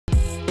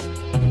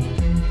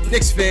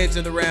Knicks fans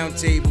of the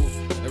Roundtable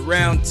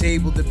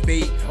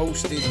debate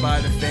hosted by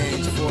the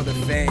fans for the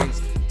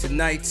fans.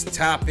 Tonight's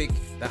topic,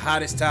 the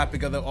hottest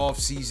topic of the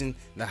offseason,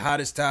 the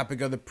hottest topic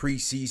of the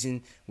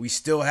preseason. We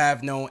still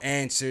have no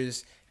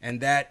answers,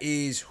 and that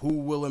is who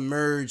will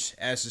emerge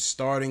as the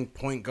starting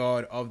point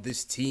guard of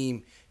this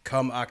team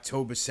come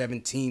October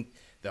 17th,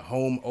 the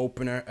home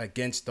opener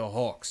against the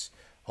Hawks.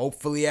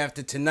 Hopefully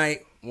after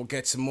tonight, we'll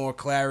get some more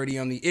clarity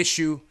on the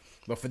issue.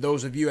 But for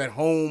those of you at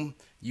home,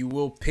 you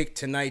will pick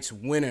tonight's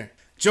winner.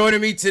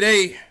 Joining me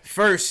today,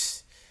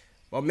 first,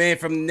 my man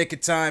from the Nick of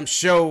Time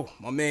show,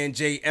 my man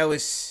Jay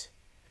Ellis.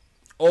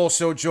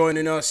 Also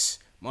joining us,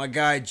 my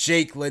guy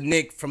Jake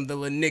Lenok from the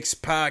Lenix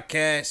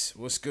podcast.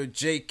 What's good,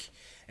 Jake?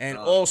 And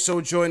also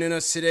joining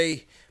us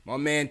today, my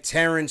man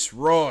Terrence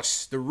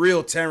Ross, the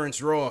real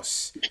Terrence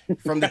Ross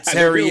from the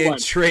Terry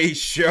and Trey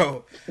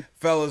show.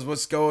 Fellas,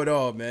 what's going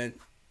on, man?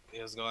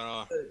 Yeah, what's going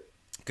on?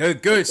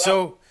 Good.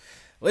 So,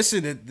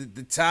 listen,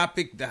 the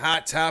topic, the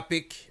hot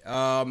topic,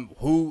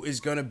 who is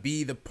going to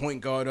be the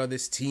point guard of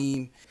this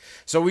team?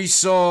 So we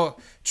saw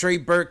Trey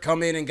Burke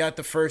come in and got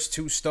the first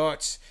two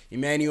starts.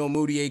 Emmanuel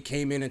Mudiay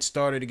came in and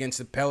started against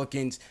the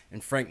Pelicans,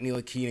 and Frank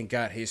Ntilikina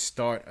got his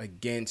start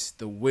against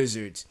the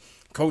Wizards.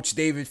 Coach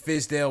David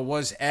Fizdale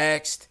was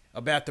asked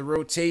about the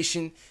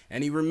rotation,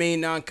 and he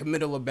remained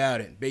non-committal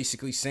about it,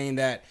 basically saying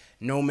that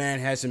no man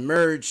has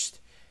emerged.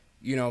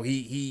 You know,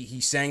 he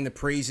sang the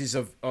praises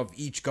of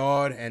each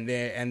guard and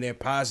their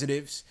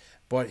positives,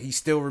 but he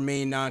still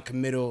remained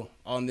non-committal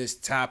on this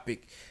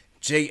topic.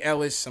 Jay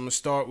Ellis, I'm going to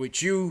start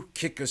with you.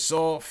 Kick us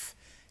off.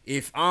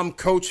 If I'm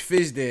Coach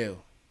Fizdale,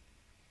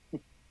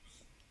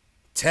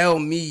 tell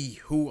me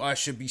who I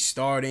should be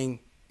starting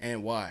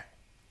and why.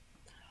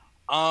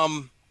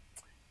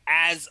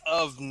 As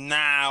of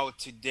now,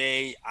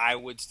 today, I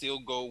would still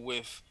go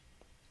with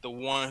the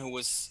one who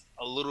was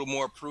a little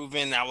more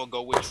proven. I will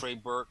go with Trey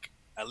Burke,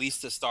 at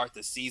least to start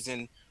the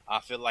season. I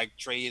feel like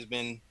Trey has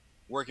been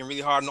working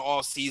really hard in the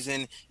off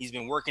season. He's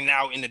been working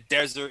out in the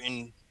desert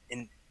and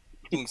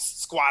doing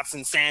squats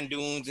and sand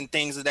dunes and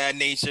things of that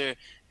nature.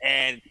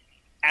 And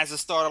as a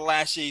starter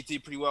last year, he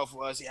did pretty well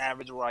for us. He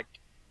averaged like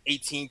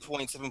 18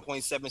 points,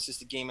 7.7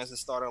 assists a game as a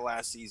starter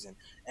last season.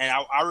 And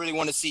I really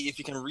want to see if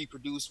he can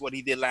reproduce what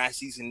he did last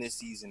season this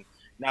season.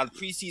 Now, the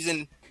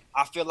preseason,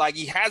 I feel like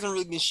he hasn't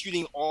really been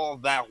shooting all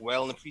that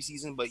well in the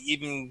preseason, but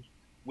even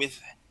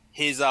with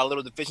his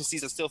little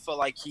deficiencies, I still felt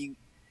like he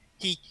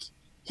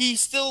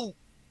still,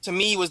 to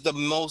me, was the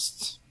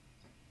most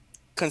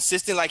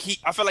consistent. Like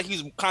I felt like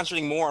he was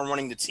concentrating more on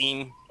running the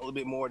team a little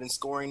bit more than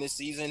scoring this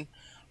season.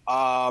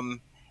 And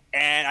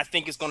I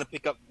think it's going to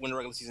pick up when the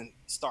regular season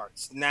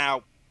starts.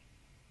 Now,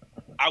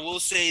 I will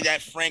say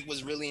that Frank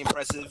was really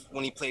impressive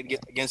when he played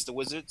against the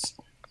Wizards,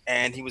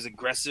 and he was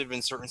aggressive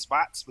in certain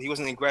spots, but he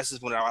wasn't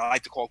aggressive when I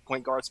like to call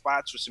point guard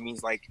spots, which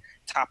means like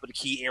top of the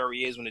key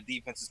areas when the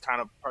defense is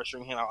kind of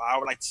pressuring him. I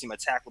would like to see him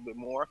attack a little bit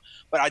more,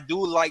 but I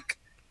do like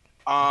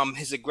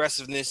his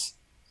aggressiveness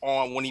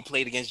on when he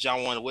played against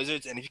John Wall and the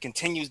Wizards, and if he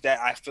continues that,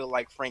 I feel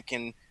like Frank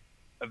can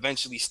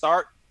eventually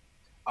start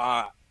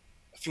a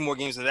few more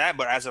games of that,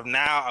 but as of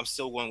now, I'm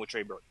still going with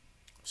Trey Burke.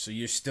 So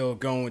you're still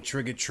going with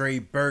Trey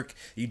Burke.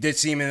 You did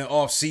see him in the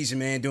offseason,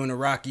 man, doing the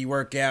Rocky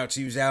workouts.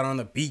 He was out on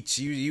the beach.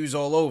 He was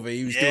all over.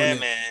 He was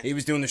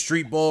doing the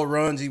street ball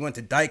runs. He went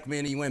to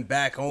Dykeman. He went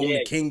back home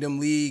to Kingdom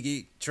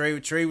League.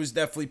 Trey was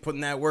definitely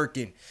putting that work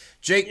in.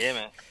 Jake,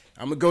 I'm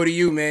going to go to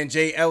you, man.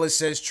 Jay Ellis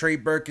says Trey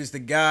Burke is the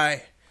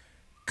guy.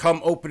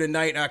 Come open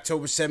night,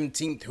 October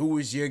 17th. Who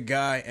is your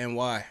guy and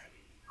why?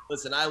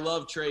 Listen, I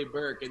love Trey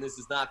Burke, and this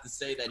is not to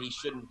say that he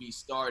shouldn't be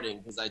starting,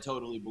 because I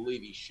totally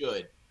believe he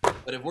should.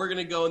 But if we're going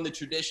to go in the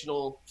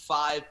traditional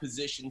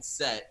 5-position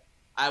set,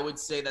 I would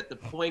say that the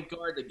point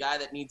guard, the guy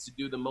that needs to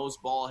do the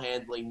most ball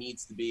handling,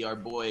 needs to be our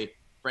boy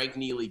Frank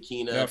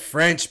Ntilikina. The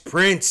French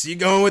Prince. You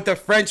going with the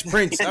French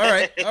Prince. All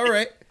right.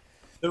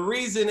 The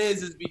reason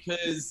is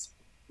because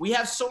we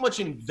have so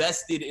much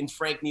invested in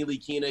Frank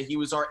Ntilikina. He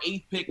was our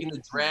 8th pick in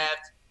the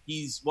draft.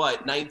 He's,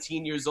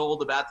 19 years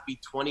old, about to be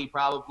 20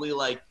 probably.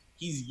 Like,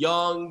 he's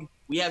young.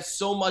 We have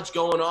so much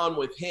going on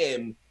with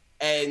him.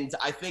 And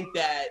I think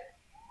that,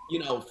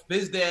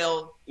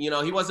 Fizdale,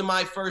 he wasn't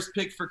my first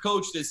pick for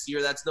coach this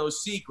year. That's no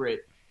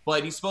secret.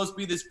 But he's supposed to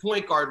be this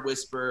point guard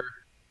whisperer.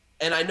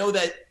 And I know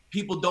that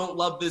people don't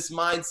love this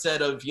mindset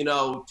of,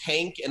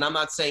 tank. And I'm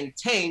not saying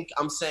tank.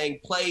 I'm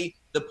saying play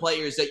the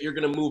players that you're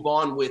going to move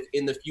on with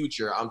in the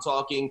future. I'm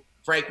talking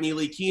Frank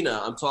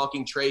Ntilikina. I'm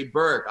talking Trey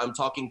Burke. I'm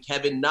talking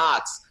Kevin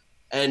Knox.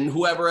 And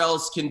whoever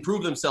else can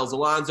prove themselves,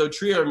 Alonzo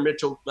Trier,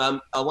 Mitchell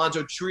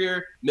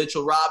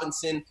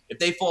Robinson, if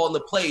they fall into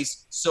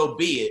place, so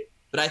be it.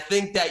 But I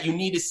think that you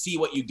need to see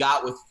what you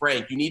got with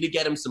Frank. You need to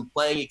get him some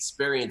playing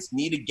experience. You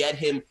need to get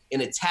him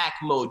in attack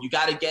mode. You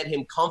got to get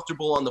him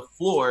comfortable on the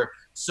floor.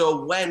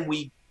 So when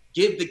we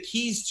give the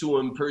keys to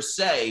him, per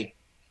se,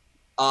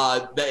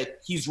 that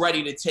he's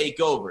ready to take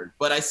over.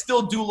 But I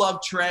still do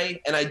love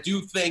Trey, and I do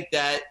think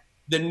that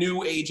the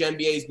new age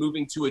NBA is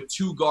moving to a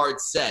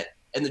 2-guard set.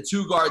 And the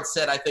 2 guard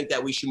set I think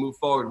that we should move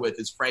forward with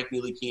is Frank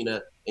Ntilikina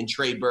and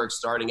Trey Burke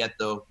starting at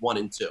the 1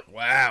 and 2.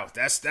 Wow,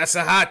 that's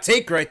a hot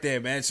take right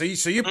there, man. So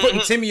you're putting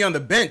Timmy on the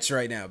bench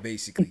right now,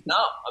 basically. No,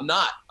 I'm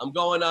not. I'm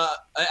going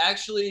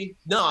actually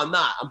no, I'm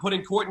not. I'm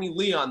putting Courtney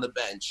Lee on the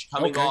bench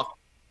coming off.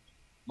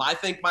 I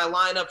think my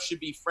lineup should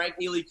be Frank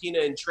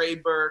Ntilikina and Trey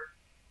Burke,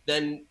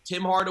 then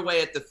Tim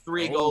Hardaway at the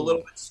 3, go a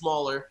little bit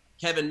smaller.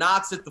 Kevin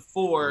Knox at the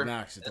 4.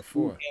 Knox at the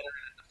 4.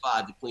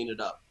 5 to clean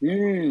it up.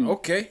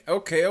 Okay.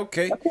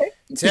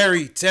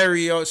 Terry,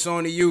 it's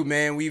on to you,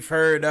 man. We've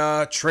heard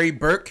Trey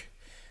Burke.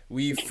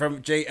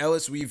 From Jay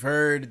Ellis, we've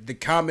heard the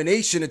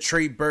combination of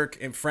Trey Burke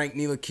and Frank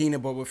Ntilikina,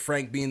 but with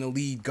Frank being the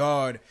lead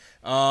guard.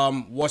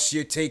 What's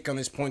your take on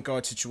this point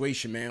guard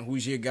situation, man?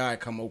 Who's your guy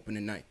come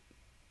opening night?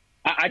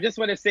 I just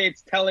want to say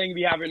it's telling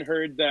we haven't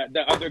heard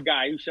the other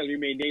guy who shall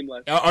remain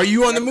nameless. Are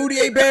you on the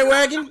Mudiay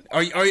bandwagon?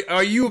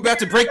 Are you about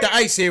to break the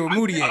ice here with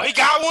Mudiay? Oh, he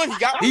got one.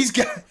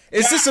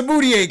 Is this a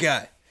Mudiay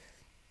guy?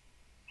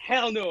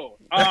 Hell no.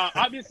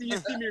 Obviously, you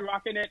see me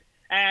rocking it.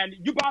 And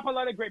you brought up a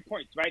lot of great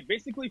points, right?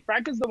 Basically,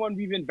 Frank is the one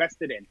we've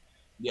invested in.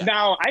 Yeah.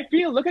 Now,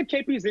 look at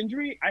KP's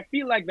injury. I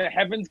feel like the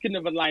heavens couldn't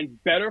have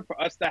aligned better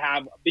for us to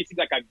have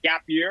basically like a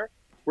gap year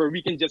where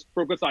we can just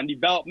focus on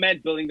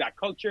development, building that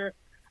culture.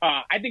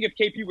 I think if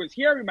KP was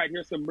here, we might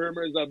hear some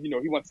murmurs of,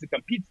 he wants to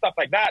compete, stuff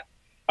like that.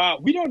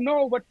 We don't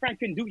know what Frank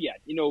can do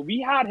yet.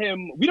 We had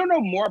him. We don't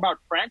know more about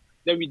Frank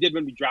than we did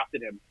when we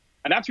drafted him.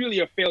 And that's really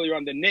a failure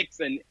on the Knicks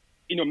and,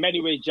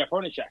 many ways, Jeff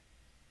Hornacek.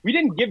 We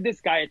didn't give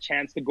this guy a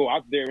chance to go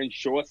out there and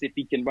show us if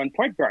he can run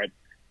point guard.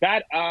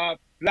 That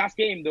last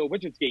game, the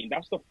Wizards game, that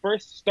was the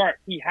first start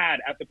he had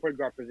at the point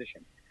guard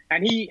position.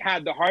 And he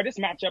had the hardest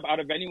matchup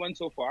out of anyone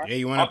so far. Yeah,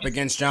 he went up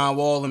against John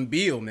Wall and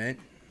Beal, man.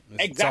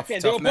 Exactly.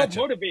 And they were both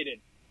motivated.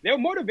 They were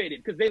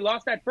motivated because they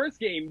lost that first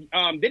game.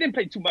 They didn't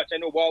play too much. I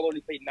know Wall only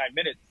played 9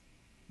 minutes.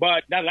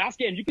 But that last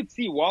game, you could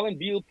see Wall and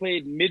Beal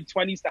played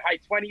mid-20s to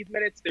high-20s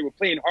minutes. They were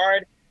playing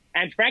hard.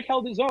 And Frank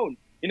held his own.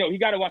 He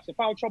got to watch the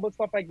foul trouble,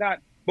 stuff like that.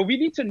 But we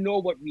need to know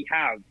what we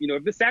have.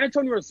 If the San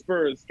Antonio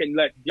Spurs can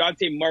let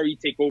Dejounte Murray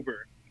take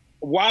over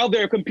while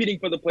they're competing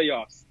for the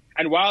playoffs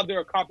and while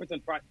they're a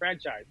competent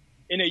franchise,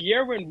 in a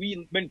year when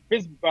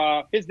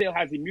Fizdale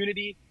has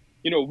immunity,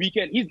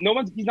 he's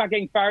not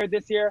getting fired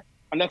this year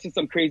unless there's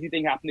some crazy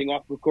thing happening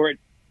off the court.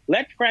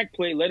 Let Frank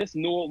play. Let us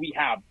know what we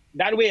have.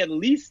 That way, at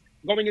least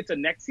going into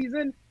next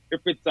season,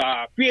 if it's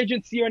free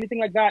agency or anything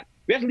like that,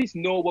 we at least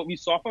know what we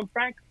saw from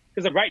Frank.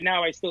 Because right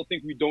now, I still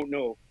think we don't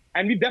know.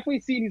 And we've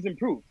definitely seen he's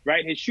improved,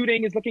 right? His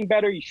shooting is looking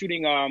better. He's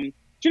shooting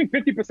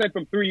 50%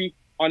 from 3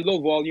 on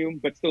low volume,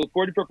 but still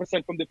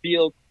 44% from the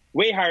field,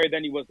 way higher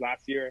than he was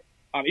last year.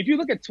 If you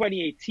look at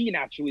 2018,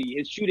 actually,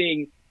 his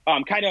shooting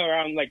kind of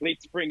around like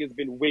late spring has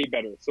been way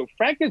better. So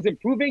Frank is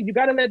improving. You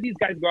got to let these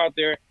guys go out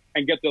there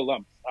and get their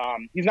lumps. I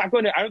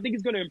don't think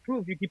he's going to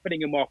improve if you keep putting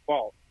him off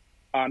ball.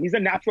 He's a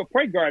natural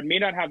point guard, may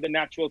not have the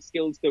natural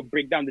skills to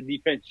break down the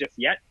defense just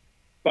yet.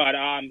 But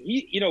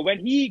when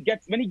he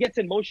gets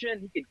in motion,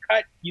 he can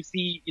cut. You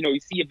see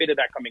a bit of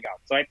that coming out.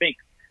 So I think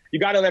you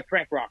got to let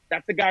Frank rock.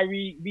 That's the guy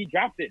we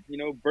drafted.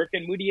 Burke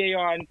and Mudiay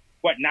on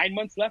 9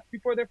 months left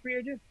before they're free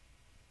agents.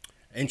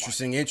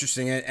 Interesting.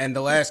 And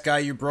the last guy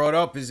you brought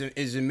up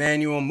is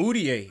Emmanuel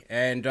Mudiay.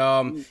 And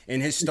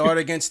in his start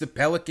against the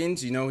Pelicans,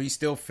 he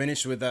still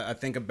finished with, I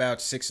think, about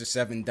 6 or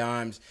 7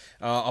 dimes,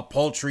 a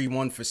paltry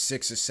 1 for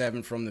 6 or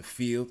 7 from the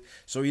field.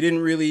 So he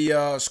didn't really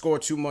score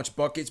too much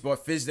buckets,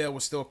 but Fizdale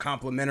was still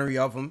complimentary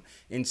of him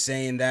in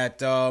saying that,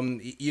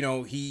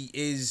 he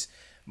is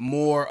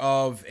more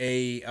of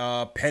a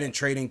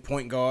penetrating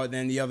point guard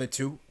than the other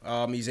two.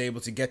 He's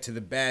able to get to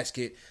the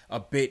basket a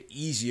bit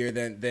easier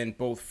than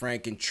both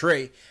Frank and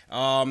Trey.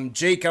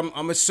 Jake, I'm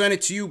going to send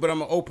it to you, but I'm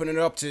going to open it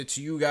up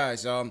to you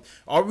guys.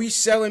 Are we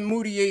selling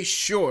Mudiay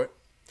short?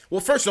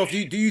 Well, first off, do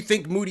you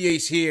think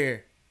Mudiay's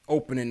here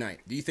opening night?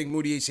 Do you think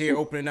Mudiay's here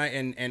opening night?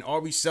 And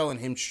are we selling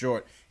him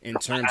short in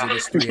terms of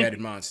this 3-headed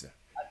monster?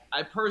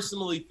 I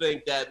personally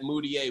think that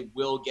Mudiay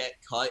will get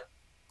cut.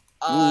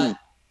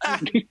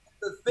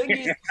 The thing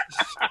is,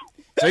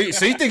 so you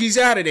think he's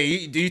out of there?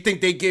 Do you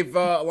think they give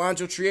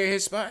Alonzo Trier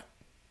his spot?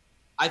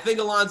 I think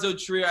Alonzo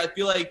Trier. I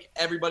feel like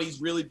everybody's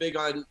really big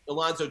on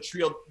Alonzo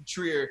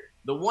Trier.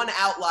 The one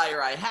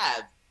outlier I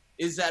have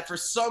is that for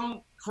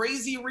some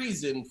crazy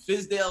reason,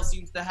 Fizdale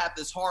seems to have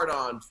this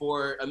hard-on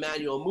for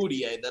Emmanuel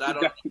Mudiay that I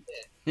don't understand.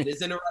 In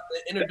his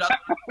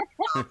introductory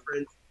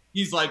conference,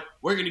 he's like,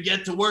 "We're gonna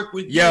get to work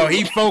with you." Yo,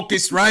 he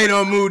focused right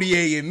on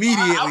Mudiay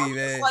immediately,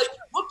 man. Like,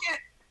 look at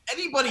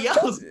anybody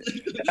else.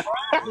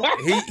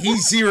 he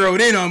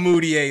zeroed in on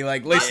Mudiay.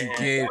 Like, listen,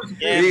 kid,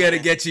 we got to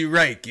get you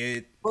right,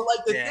 kid. But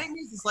like the thing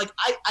is like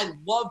I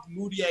loved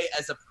Mudiay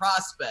as a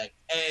prospect,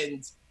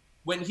 and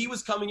when he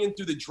was coming in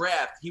through the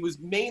draft, he was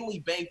mainly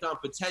banked on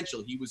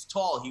potential. He was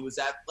tall, he was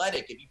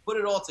athletic. If you put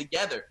it all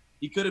together,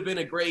 he could have been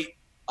a great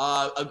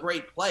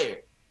player.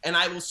 And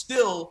I will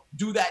still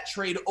do that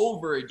trade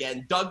over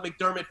again, Doug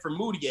McDermott for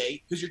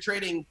Mudiay, because you're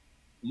trading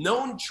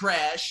known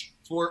trash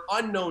for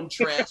unknown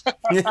trash.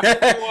 You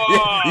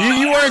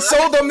weren't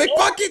sold on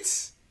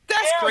McBuckets?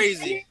 That's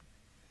crazy.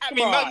 I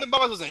mean, Melvin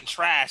Barnes wasn't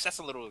trash. That's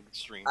a little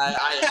extreme.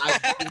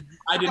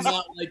 I did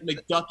not like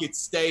McDuckets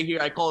stay here.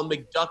 I call him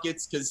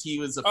McDuckets because he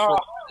was a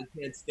fraud. I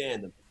can't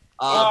stand him.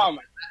 I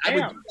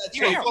would do that.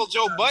 He went full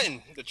Joe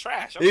Button, the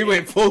trash. Okay. He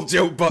went full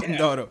Joe Button,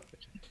 daughter.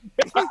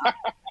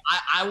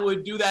 I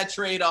would do that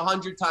trade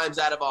 100 times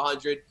out of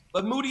 100.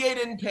 But Mudiay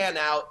didn't pan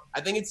out.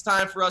 I think it's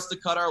time for us to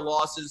cut our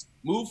losses,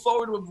 move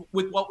forward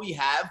with what we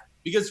have,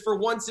 because for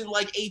once in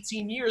like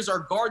 18 years, our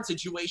guard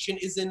situation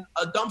is in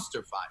a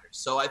dumpster fire.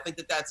 So I think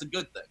that that's a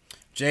good thing.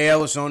 Jay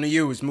Ellis, on to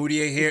you. Is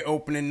Mudiay here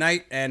opening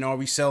night, and are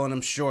we selling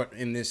him short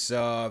in this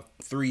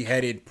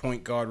three-headed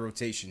point guard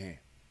rotation here?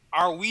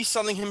 Are we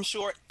selling him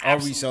short? Are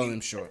we selling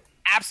him short?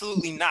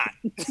 Absolutely not.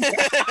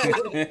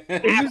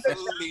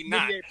 Absolutely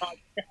not.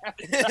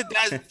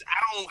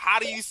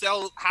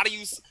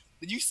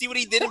 Did you see what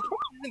he did in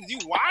preseason? Did you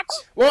watch?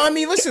 Well, I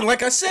mean, listen,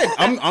 like I said,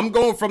 I'm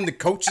going from the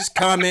coach's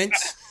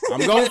comments.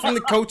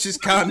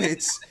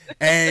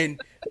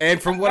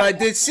 And from what I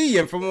did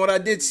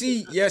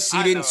see, yes,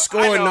 he didn't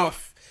score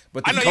enough.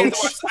 But the coach,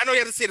 I know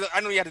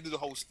you had to do the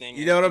host thing.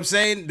 You know what I'm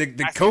saying? The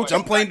coach,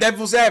 I'm playing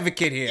devil's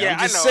advocate here. Yeah, I'm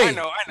just saying.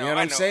 You know what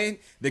I'm saying?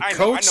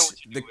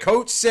 The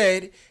coach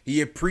said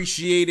he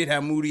appreciated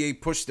how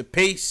Mudiay pushed the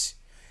pace.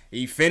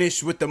 He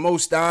finished with the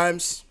most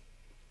dimes.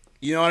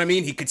 You know what I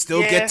mean? He could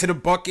still get to the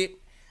bucket.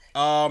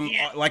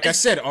 Like I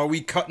said, are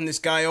we cutting this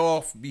guy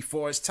off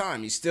before his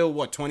time? He's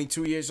still,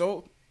 22 years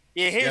old?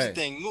 Yeah, here's the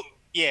thing.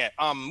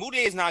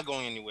 Mudiay is not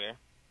going anywhere,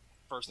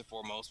 first and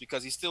foremost,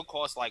 because he still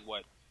costs like,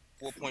 what,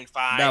 4.5?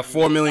 About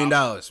 $4 million.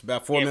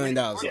 About $4 million.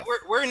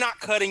 We're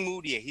not cutting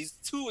Mudiay. He's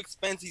too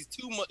expensive. He's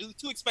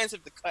too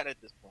expensive to cut at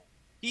this point.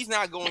 He's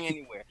not going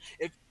anywhere.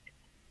 If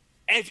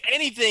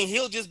anything,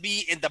 he'll just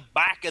be in the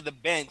back of the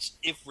bench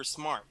if we're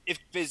smart. If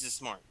Fizz is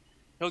smart.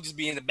 He'll just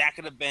be in the back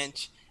of the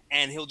bench,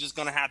 and he'll just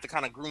gonna have to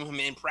kind of groom him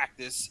in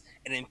practice,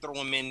 and then throw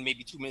him in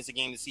maybe 2 minutes a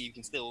game to see if he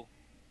can still,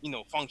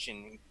 function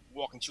and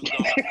walk and chew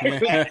gum.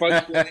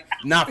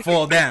 Not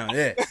fall down,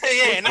 yeah.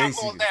 Yeah, not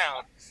fall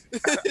down.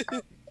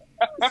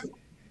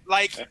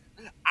 Like,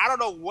 I don't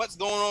know what's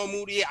going on,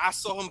 Mudiay. I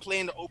saw him play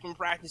in the open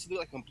practice. He looked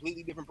like a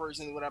completely different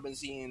person than what I've been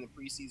seeing in the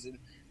preseason.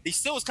 He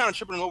still was kind of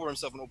tripping over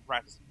himself in open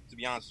practice, to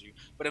be honest with you.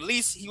 But at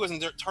least he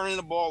wasn't turning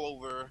the ball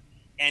over,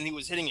 and he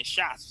was hitting his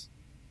shots.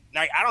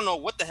 Like, I don't know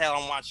what the hell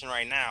I'm watching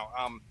right now.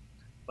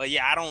 But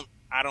yeah,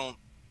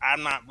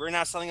 we're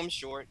not selling him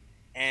short.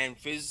 And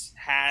Fizz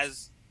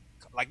has,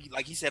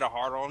 like he said, a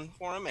hard on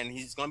for him, and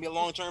he's going to be a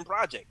long-term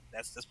project.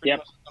 That's pretty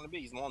much what it's going to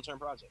be. He's a long-term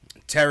project.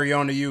 Terry,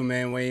 on to you,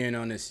 man. Weigh in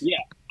on this. Yeah,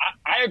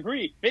 I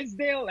agree.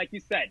 Fizdale, like you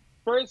said,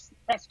 first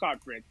press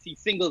conference, he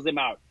singles him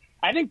out.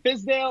 I think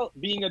Fizdale,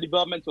 being a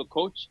developmental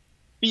coach,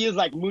 feels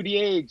like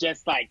Mudiay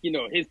just like,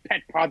 his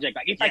pet project.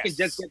 Like, if I could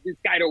just get this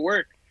guy to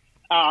work.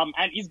 And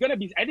I think he's going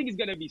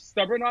to be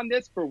stubborn on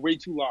this for way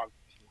too long.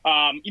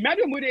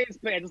 Emmanuel Mudiay is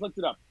playing, I just looked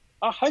it up,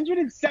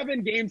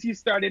 107 games he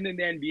started in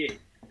the NBA.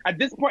 At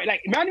this point,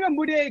 like, Emmanuel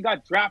Mudiay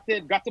got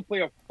drafted, got to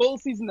play a full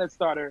season as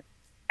starter,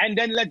 and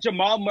then let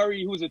Jamal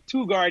Murray, who's a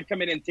 2-guard,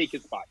 come in and take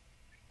his spot.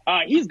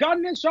 He's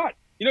gotten his shot.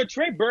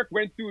 Trey Burke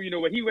went through,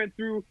 what he went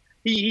through.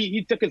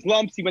 He took his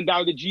lumps. He went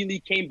down to G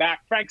League, came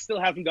back. Frank still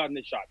hasn't gotten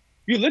his shot.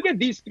 If you look at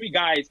these three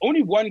guys,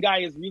 only one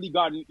guy has really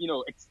gotten,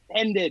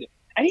 extended.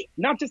 And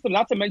not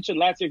to mention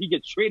last year, he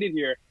gets traded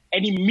here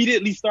and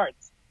immediately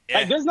starts. Yeah.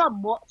 Like, there's not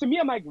more. To me,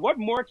 I'm like, what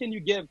more can you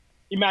give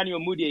Emmanuel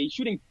Mudiay? He's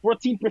shooting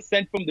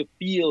 14% from the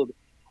field.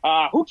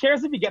 Who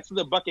cares if he gets to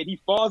the bucket? He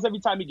falls every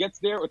time he gets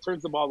there or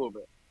turns the ball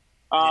over.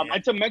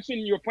 And to mention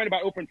your point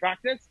about open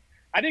practice,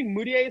 I think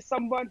Mudiay is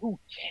someone who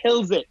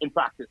kills it in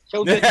practice.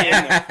 Kills it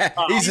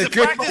he's a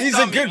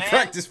good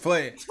practice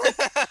player.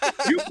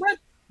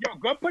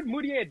 Go put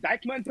Mudiay at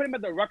Dykeman, put him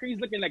at the Rucker. He's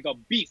looking like a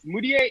beast.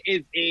 Mudiay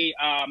is he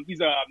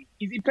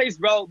plays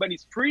well when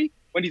he's free,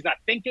 when he's not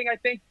thinking. I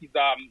think he's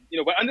but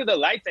under the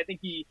lights, I think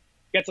he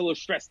gets a little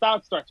stressed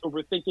out, starts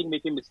overthinking,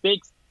 making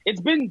mistakes. It's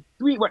been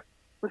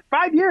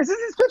 5 years. This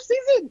is his 5th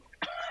season.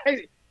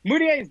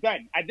 Mudiay is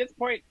done at this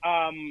point.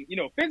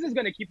 Fizz is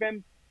going to keep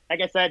him.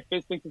 Like I said,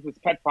 Fizz thinks it's his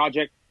pet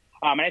project.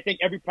 And I think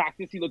every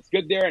practice he looks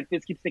good there, and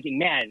Fizz keeps thinking,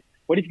 man,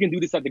 what if you can do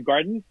this at the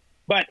Garden?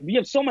 But we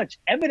have so much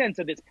evidence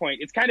at this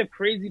point. It's kind of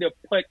crazy to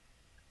put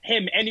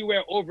him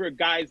anywhere over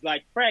guys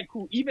like Frank,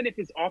 who, even if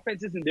his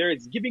offense isn't there,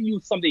 is giving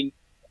you something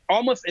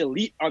almost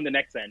elite on the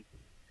next end.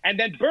 And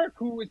then Burke,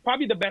 who is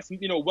probably the best,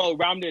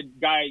 well-rounded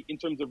guy in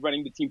terms of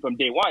running the team from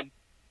day one.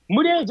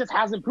 Mudiay just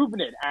hasn't proven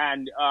it.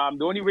 And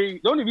the only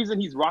reason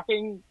he's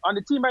rocking on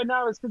the team right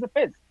now is because of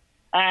Fizz.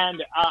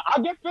 And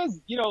I'll get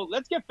Fizz,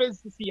 let's get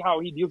Fizz to see how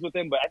he deals with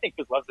him. But I think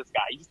Fizz loves this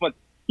guy.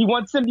 He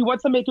wants to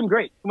make him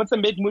great. He wants to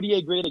make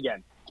Mudiay great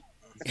again.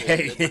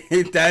 Hey,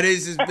 that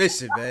is his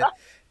mission, man.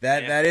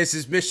 That is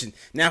his mission.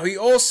 Now, he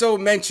also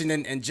mentioned,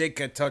 and Jake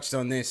had touched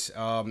on this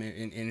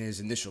in his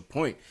initial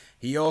point,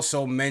 he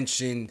also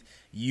mentioned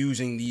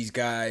using these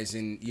guys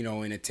in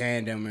a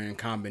tandem or in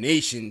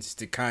combinations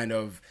to kind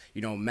of,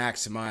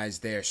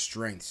 maximize their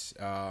strengths.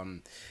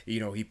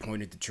 He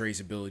pointed to Trey's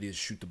ability to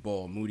shoot the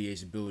ball,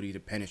 Mudiay's ability to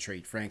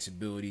penetrate, Frank's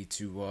ability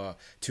to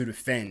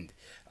defend.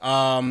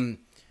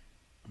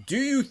 Do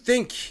you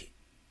think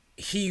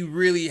he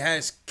really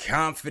has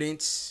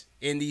confidence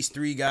in these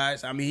three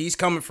guys? I mean, he's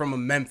coming from a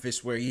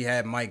Memphis where he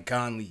had Mike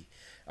Conley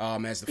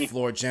as the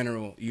floor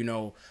general. You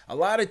know, a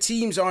lot of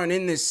teams aren't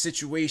in this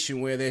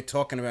situation where they're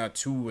talking about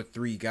 2 or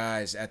 3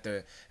 guys at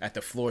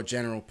the floor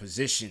general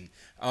position.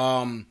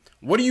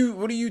 What do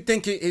you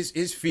think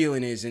his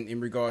feeling is in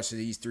regards to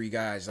these 3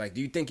 guys? Like,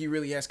 do you think he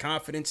really has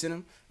confidence in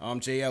them?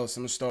 Jay Ellis,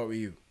 I'm gonna start with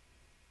you.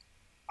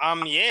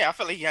 Yeah, I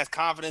feel like he has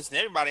confidence in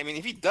everybody. I mean,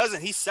 if he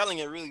doesn't, he's selling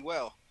it really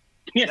well.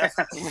 Yeah.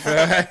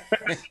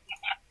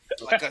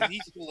 Because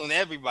he's fooling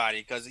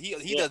everybody because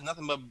he does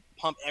nothing but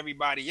pump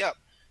everybody up.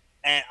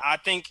 And I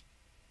think,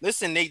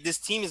 listen, this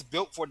team is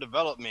built for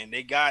development.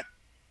 They got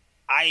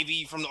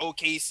Ivy from the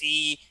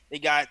OKC. They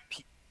got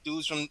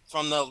dudes from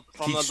the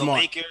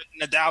Lakers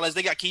and the Dallas.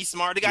 They got Keith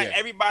Smart. They got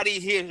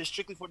everybody here is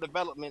strictly for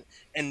development.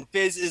 And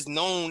Fizz is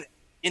known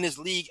in his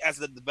league as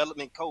the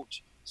development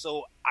coach.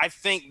 So I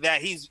think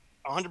that he's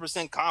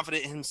 100%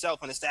 confident in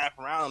himself and the staff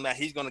around him that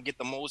he's going to get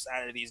the most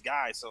out of these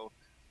guys. So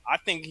I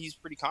think he's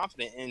pretty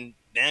confident in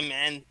them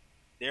and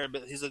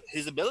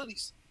his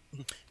abilities.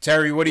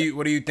 Terry, what do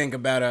you think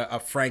about a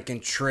Frank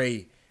and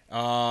Trey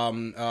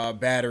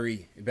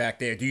battery back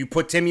there? Do you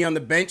put Timmy on the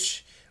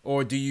bench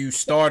or do you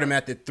start him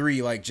at the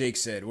 3 like Jake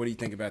said? What do you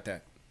think about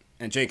that?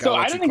 And Jake, I'll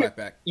let you clap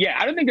back. Yeah,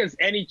 I don't think there's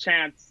any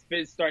chance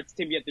Fizz starts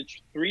Timmy at the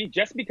 3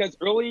 just because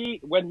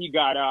early when he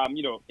got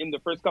in the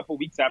first couple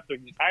weeks after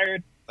he was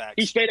hired,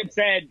 he straight up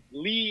said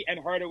Lee and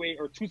Hardaway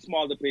are too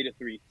small to play the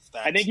 3.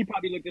 I think he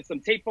probably looked at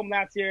some tape from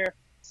last year,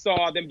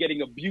 saw them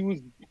getting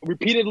abused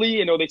repeatedly.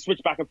 You know, they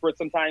switch back and forth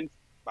sometimes.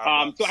 So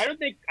I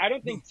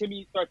don't think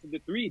Timmy starts at the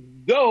 3,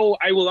 though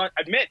I will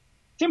admit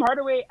Tim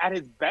Hardaway at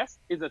his best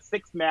is a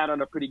 6th man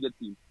on a pretty good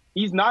team.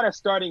 He's not a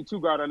starting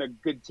 2 guard on a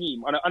good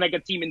team, on a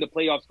good team in the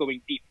playoffs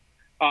going deep,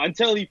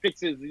 until he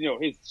fixes,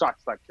 his shot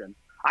selection.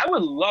 I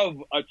would love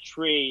a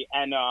Trey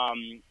and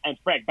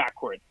Frank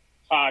backcourt.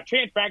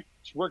 Trey and Frank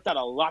worked out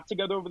a lot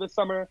together over the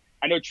summer.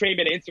 I know Trey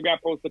made an Instagram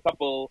post a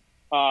couple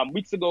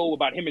weeks ago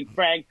about him and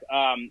Frank,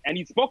 and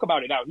he spoke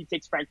about it out. He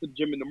takes Frank to the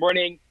gym in the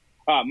morning.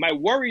 My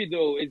worry,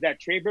 though, is that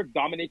Trey Burke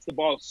dominates the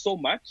ball so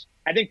much.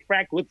 I think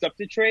Frank looks up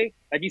to Trey.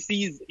 Like, he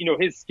sees,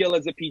 his skill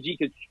as a PG,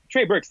 because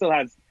Trey Burke still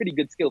has pretty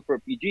good skill for a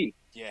PG.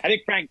 Yeah. I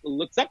think Frank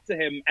looks up to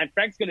him, and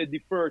Frank's going to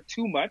defer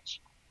too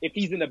much if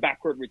he's in the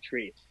backcourt with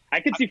Trey.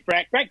 I can see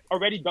Frank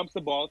already dumps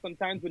the ball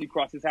sometimes when he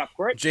crosses half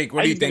court. Jake,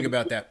 what do you think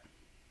about that?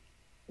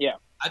 Yeah.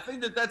 I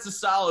think that that's a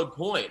solid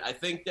point. I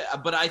think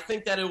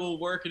that it will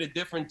work in a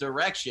different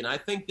direction. I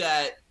think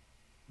that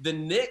the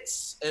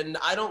Knicks, and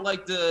I don't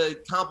like to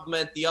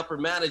compliment the upper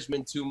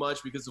management too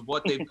much because of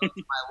what they've done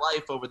in my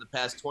life over the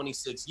past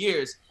 26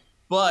 years,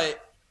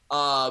 but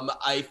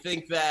I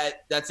think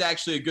that that's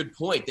actually a good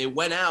point. They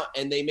went out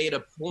and they made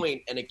a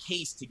point and a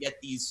case to get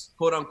these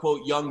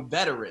quote-unquote young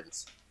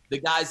veterans, the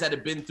guys that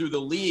have been through the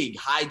league,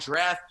 high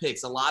draft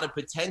picks, a lot of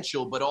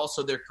potential, but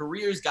also their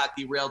careers got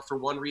derailed for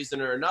one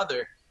reason or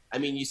another. I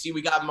mean, you see,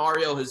 we got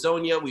Mario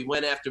Hezonja. We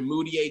went after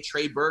Mudiay.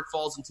 Trey Burke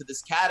falls into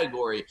this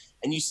category.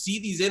 And you see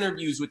these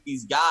interviews with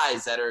these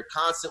guys that are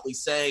constantly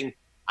saying,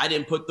 I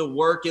didn't put the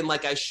work in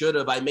like I should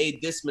have. I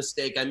made this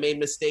mistake. I made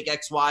mistake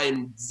X, Y,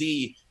 and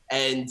Z.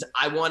 And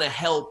I want to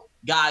help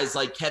guys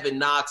like Kevin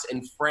Knox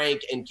and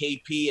Frank and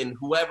KP and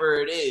whoever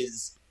it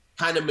is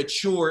kind of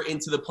mature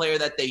into the player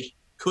that they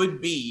could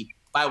be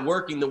by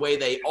working the way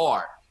they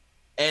are.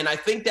 And I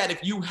think that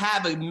if you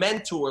have a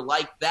mentor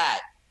like that,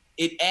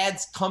 it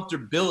adds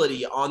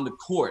comfortability on the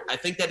court. I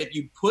think that if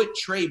you put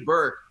Trey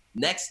Burke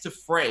next to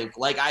Frank,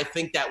 like I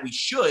think that we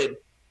should,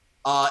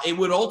 it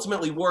would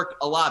ultimately work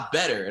a lot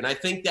better. And I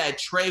think that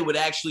Trey would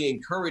actually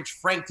encourage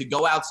Frank to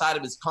go outside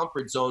of his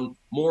comfort zone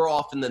more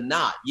often than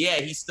not.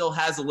 Yeah, he still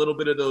has a little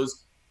bit of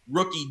those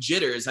rookie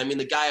jitters. I mean,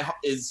 the guy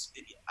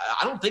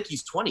I don't think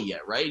he's 20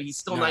 yet, right? He's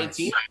still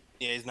 19.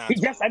 Yeah, he's not.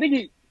 I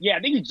think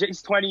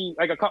he's 20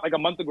 like a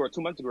month ago or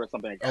 2 months ago or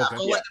something. Yeah, okay.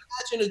 Like,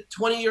 imagine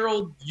a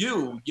 20-year-old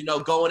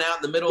going out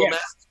in the middle of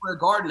Madison Square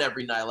Garden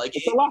every night. Like,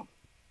 it's a lot.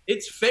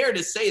 It's fair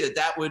to say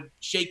that would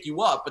shake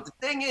you up. But the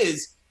thing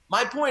is,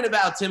 my point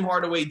about Tim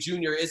Hardaway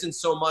Jr. isn't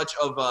so much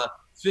of a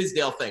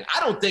Fizdale thing. I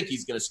don't think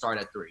he's going to start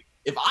at 3.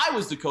 If I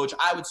was the coach,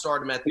 I would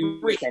start him at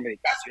 3.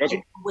 That's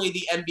the way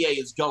the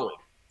NBA is going.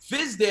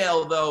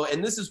 Fizdale, though,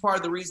 and this is part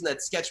of the reason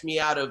that sketched me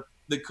out of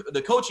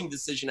the coaching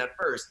decision at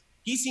first,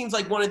 he seems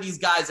like one of these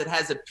guys that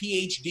has a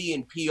PhD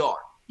in PR.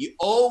 He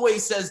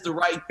always says the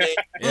right thing.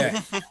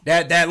 Yeah,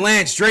 that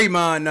Lance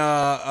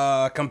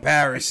Draymond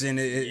comparison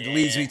it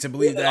leads me to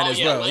believe that as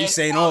well. He's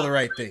saying all the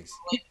right things.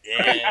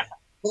 Yeah,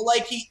 but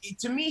like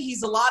to me,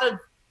 he's a lot of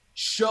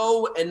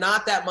show and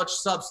not that much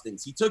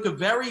substance. He took a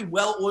very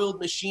well-oiled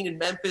machine in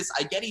Memphis.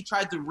 I get he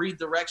tried to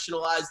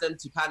redirectionalize them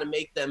to kind of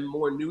make them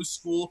more new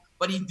school,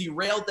 but he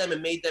derailed them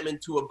and made them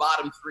into a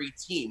bottom 3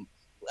 team.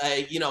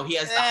 He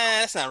has.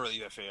 That's not really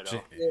that fair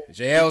though.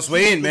 JL's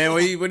weigh in, man.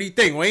 What do you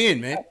think? Weigh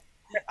in, man.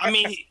 I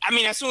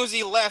mean, as soon as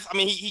he left,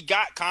 he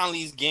got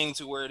Conley's game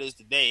to where it is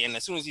today, and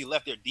as soon as he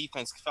left, their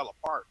defense fell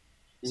apart.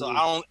 So I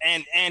don't,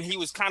 and he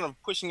was kind of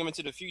pushing him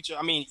into the future.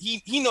 I mean,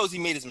 he knows he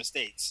made his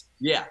mistakes.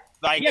 Yeah,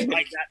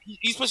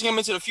 he's pushing him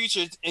into the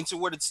future, into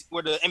where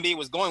the NBA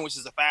was going, which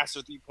is a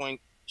faster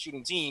 3-point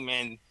shooting team,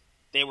 and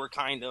they were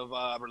kind of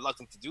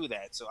reluctant to do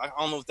that. So I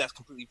don't know if that's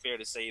completely fair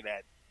to say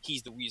that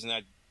he's the reason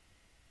that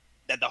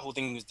the whole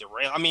thing was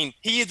derailed. I mean,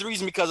 he is the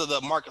reason because of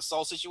the Marc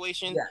Gasol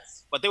situation.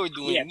 Yes. But they were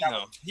doing,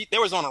 they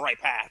was on the right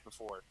path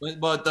before.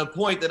 But the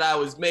point that I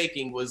was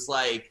making was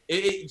like,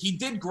 he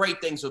did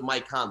great things with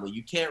Mike Conley.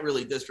 You can't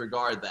really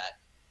disregard that.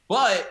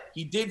 But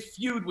he did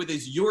feud with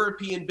his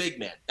European big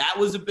man. That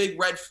was a big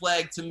red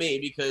flag to me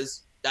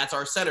because that's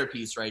our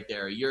centerpiece right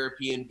there, a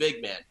European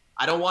big man.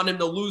 I don't want him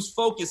to lose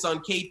focus on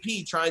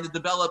KP trying to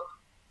develop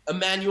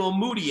Emmanuel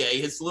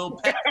Mudiay, his little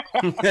pet.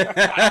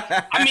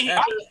 I mean,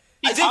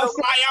 he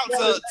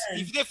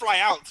did fly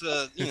out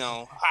to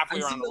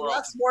halfway around the world. A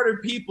lot smarter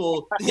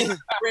people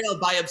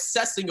derailed by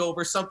obsessing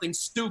over something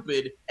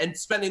stupid and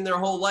spending their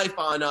whole life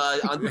on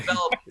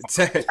development.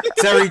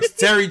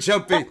 Terry,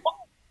 jump in.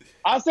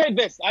 I'll say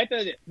this.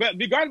 But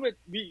regarding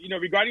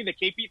the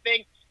KP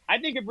thing, I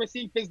think if we're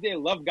seeing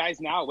Fizdale love guys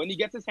now, when he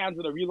gets his hands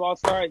with a real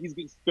all-star, he's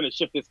going to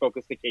shift his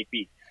focus to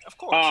KP. Of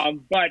course.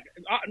 But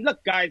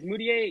look, guys,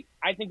 Mudiay,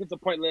 I think it's a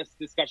pointless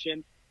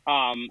discussion.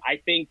 I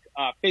think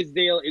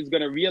Fizdale is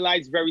going to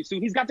realize very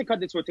soon he's got to cut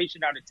this rotation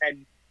down to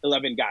 10,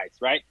 11 guys,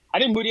 right? I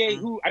think Mudiay,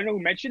 I don't know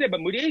who mentioned it, but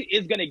Mudiay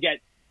is going to get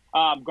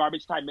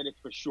garbage time minutes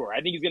for sure.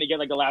 I think he's going to get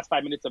like the last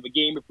 5 minutes of a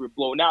game if we're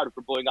blowing out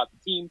the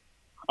team.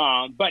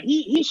 But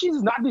she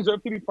does not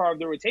deserve to be part of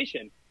the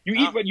rotation. You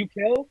eat what you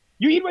kill.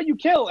 You eat what you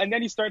kill, and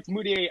then he starts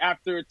Mudiay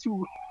after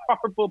 2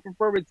 horrible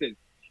performances.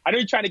 I know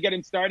you're trying to get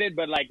him started,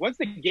 but like once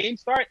the game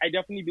starts, I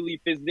definitely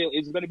believe Fizdale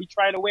is going to be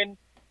trying to win.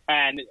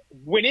 And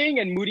winning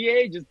and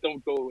Mudiay just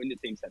don't go in the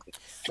same sentence.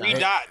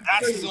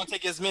 That's just going to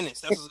take his minutes.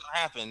 That's what's going to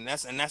happen.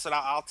 That's what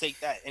I'll take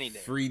that any day.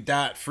 Free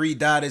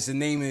dot is the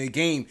name of the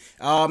game.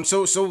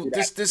 So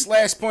this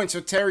last point.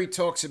 So Terry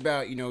talks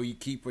about you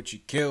keep what you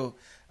kill.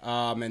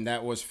 And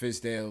that was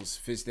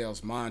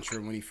Fizdale's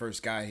mantra when he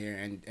first got here.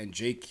 And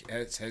Jake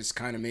has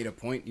kind of made a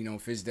point.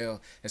 Fizdale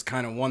has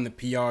kind of won the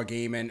PR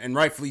game, and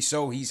rightfully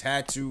so. He's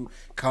had to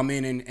come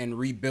in and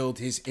rebuild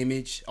his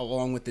image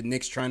along with the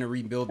Knicks trying to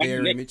rebuild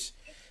their image.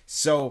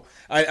 So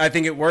I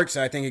think it works.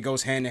 I think it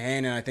goes hand in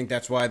hand, and I think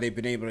that's why they've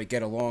been able to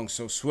get along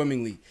so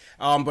swimmingly.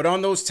 But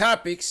on those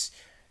topics,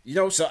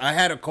 so I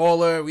had a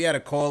caller. We had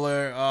a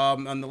caller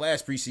on the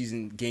last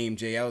preseason game,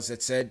 Jay Ellis,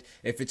 that said,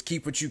 if it's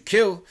keep what you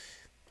kill,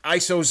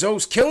 ISO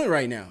Zoe's killing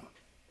right now.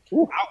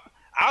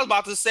 I was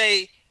about to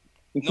say,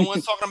 no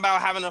one's talking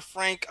about having a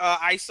Frank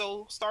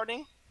ISO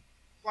starting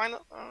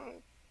lineup.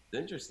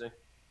 Interesting.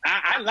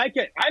 I like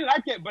it.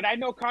 But I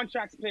know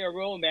contracts play a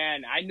role,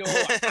 man. I know.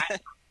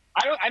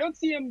 I don't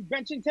see him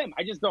benching Tim.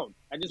 I just don't.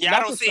 I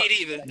don't see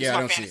it either. Yeah, I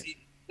don't see it.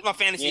 It's my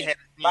fantasy head.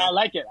 I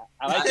like it.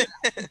 I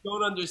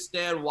don't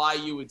understand why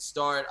you would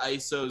start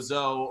ISO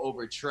Zoe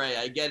over Trey.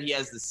 I get he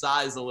has the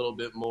size a little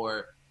bit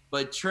more,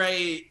 but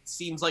Trey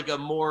seems like a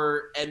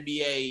more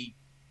NBA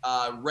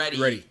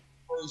ready.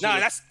 No,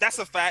 that's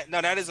a fact.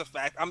 No, that is a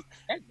fact.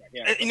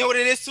 You know what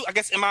it is too? I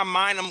guess in my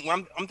mind,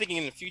 I'm thinking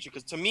in the future,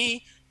 because to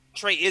me,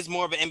 Trey is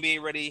more of an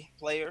NBA ready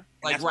player.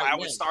 And that's why I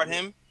would start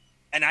him.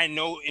 And I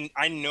know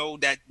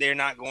that they're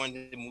not going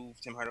to move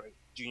Tim Hardaway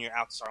Jr.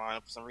 out to start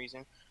lineup for some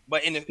reason.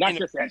 But in the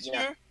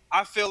future,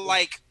 I feel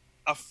like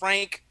a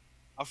Frank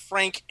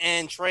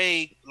and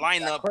Trey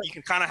lineup, you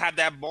can kind of have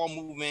that ball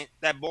movement,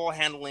 that ball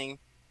handling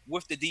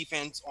with the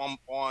defense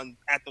on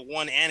at the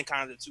 1 and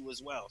kind of the 2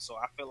 as well. So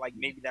I feel like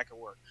maybe that could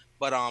work.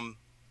 But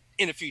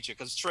in the future,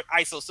 because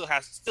ISO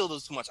still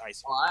does too much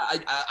ISO.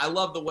 I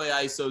love the way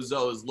ISO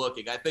Zoe is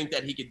looking. I think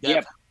that he could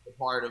definitely be a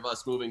part of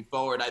us moving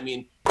forward. I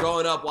mean,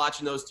 growing up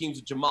watching those teams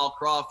with Jamal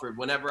Crawford,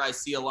 whenever I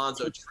see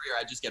Alonzo Trier,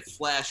 I just get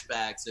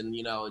flashbacks. And,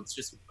 it's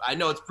just – I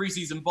know it's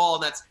preseason ball,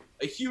 and that's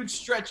a huge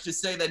stretch to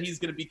say that he's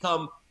going to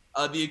become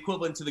the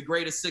equivalent to the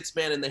greatest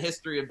 6-man in the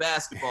history of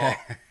basketball.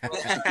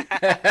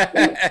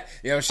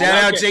 Yo,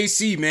 shout out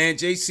JC, man.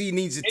 JC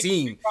needs a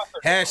team.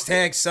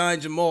 Hashtag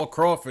sign Jamal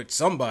Crawford.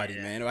 Somebody,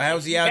 man.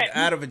 How's he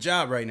out of a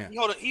job right now?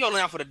 He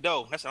holding out for the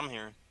dough. That's what I'm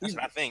hearing. That's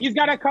what I think. He's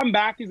got to come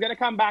back. He's got to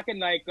come back in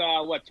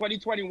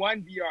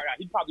 2021 VR.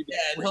 He'd probably be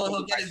and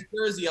he'll get his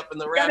jersey up in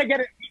the rack.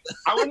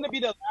 I want him to be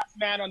the last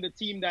man on the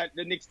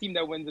Knicks team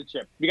that wins the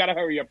chip. We got to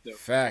hurry up, though.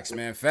 Facts,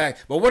 man.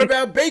 Facts. But what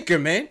about Baker,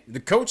 man? The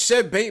coach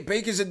said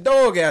Baker's a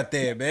dog out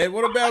there, man.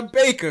 What about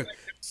Baker?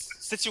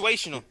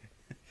 Situational.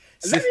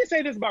 Let me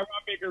say this about Ron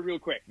Baker real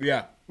quick.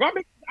 Yeah. Ron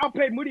Baker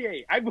outplayed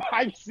Mudiay.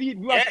 I've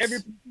seen every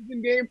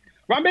preseason game.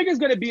 Ron Baker's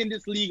going to be in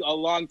this league a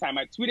long time.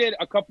 I tweeted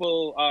a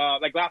couple,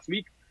 last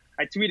week,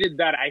 I tweeted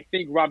that I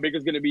think Ron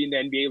Baker's going to be in the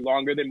NBA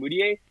longer than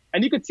Mudiay.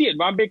 And you could see it.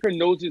 Ron Baker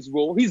knows his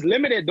role. He's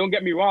limited, don't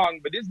get me wrong,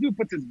 but this dude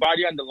puts his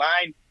body on the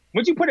line.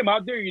 Once you put him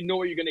out there, you know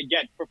what you're going to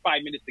get for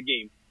 5 minutes a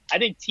game. I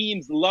think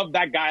teams love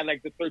that guy,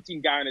 like the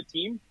 13th guy on the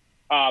team.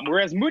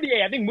 Whereas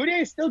Mudiay, I think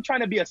Mudiay is still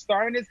trying to be a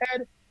star in his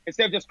head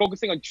instead of just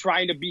focusing on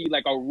trying to be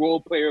like a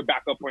role player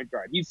backup point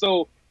guard. He's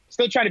still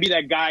trying to be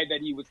that guy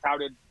that he was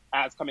touted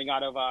as coming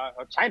out of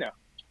China.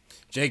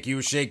 Jake, you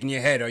were shaking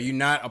your head. Are you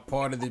not a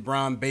part of the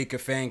Ron Baker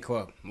fan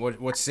club?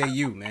 What say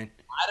you, man?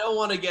 I don't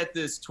want to get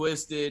this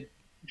twisted.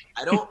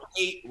 I don't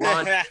hate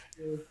Ron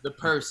Baker, the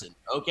person,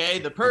 okay?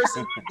 The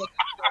person is a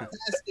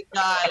fantastic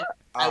guy.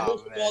 I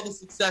wish him all the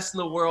success in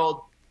the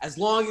world, as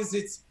long as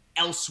it's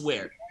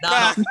elsewhere.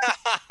 Not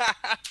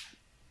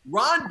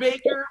Ron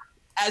Baker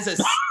as a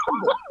symbol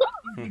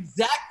is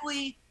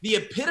exactly the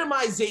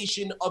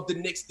epitomization of the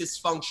Knicks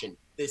dysfunction.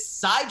 This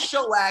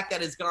sideshow act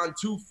that has gone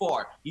too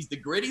far. He's the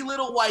gritty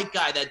little white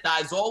guy that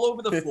dives all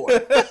over the floor.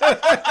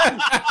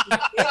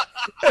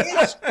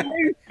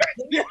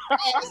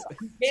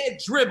 He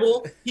can't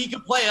dribble. He can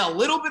play a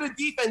little bit of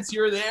defense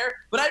here or there,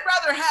 but I'd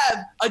rather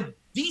have a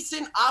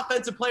decent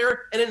offensive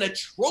player and an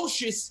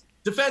atrocious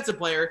defensive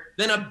player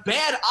than a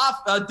bad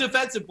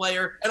defensive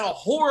player and a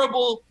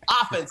horrible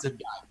offensive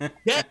guy.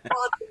 Get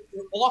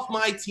off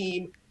my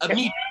team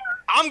immediately.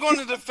 I'm going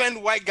to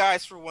defend white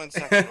guys for 1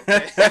 second,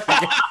 okay?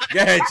 Go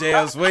ahead,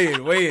 JLs. Weigh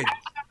in.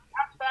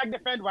 Hashtag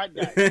defend white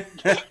guys.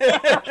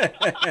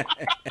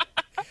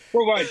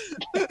 For once.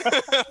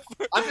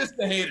 I'm just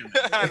a hater.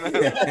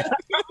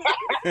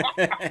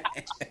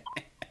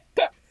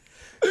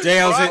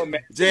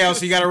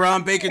 JLs, you got a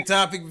Ron Baker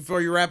topic before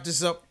you wrap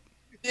this up?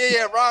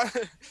 Yeah, Ron.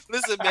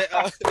 Listen, man.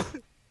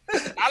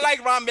 I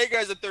like Ron Baker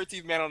as a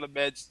 13th man on the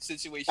bench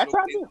situation.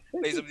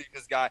 Plays up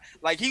this guy.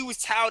 Like, he was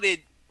touted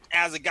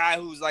as a guy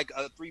who's like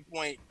a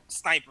 3-point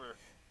sniper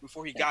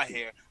before he got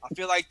here. I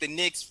feel like the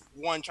Knicks,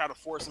 try to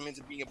force him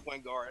into being a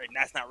point guard, and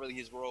that's not really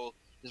his role.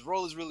 His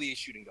role is really a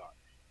shooting guard.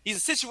 He's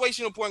a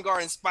situational point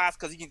guard in spots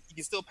because he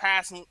can still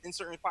pass in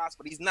certain spots,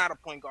 but he's not a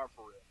point guard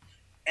for real.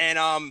 And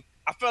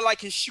I feel like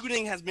his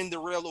shooting has been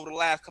derailed over the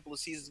last couple of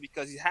seasons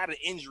because he's had an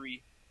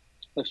injury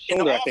in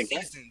the off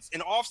seasons. In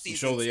the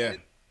shoulder, yeah.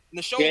 In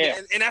the shoulder, yeah.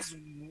 And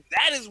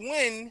that is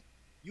when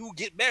you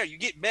get better. You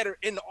get better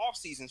in the off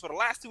season. So the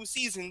last 2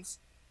 seasons,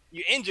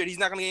 you're injured. He's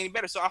not going to get any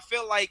better. So I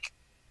feel like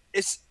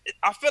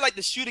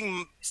the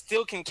shooting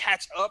still can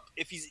catch up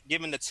if he's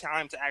given the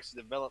time to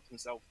actually develop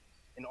himself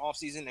in the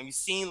offseason. And we've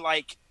seen,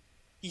 like,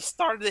 he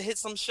started to hit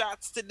some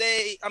shots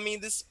today. I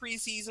mean, this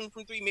preseason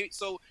from 3, maybe.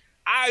 So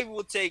I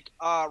will take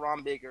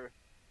Ron Baker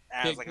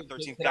as like a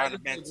 13th guy on the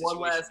bench. One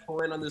last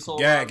point on this whole.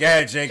 Go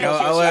ahead, Jake.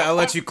 I'll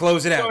let you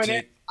close it out,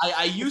 Jake.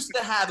 I used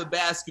to have a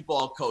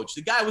basketball coach.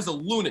 The guy was a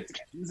lunatic.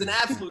 He was an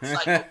absolute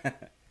psycho.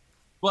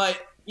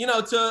 But, you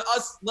know, to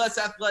us less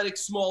athletic,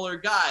 smaller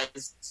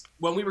guys,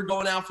 when we were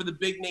going out for the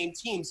big name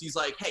teams, he's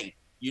like, hey,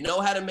 you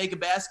know how to make a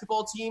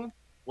basketball team?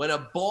 When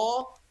a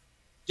ball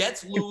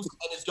gets loose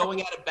and is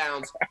going out of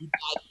bounds, you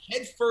dive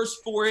head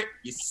first for it,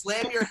 you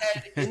slam your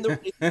head in the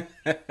and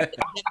get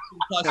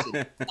concussion.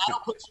 That'll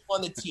put you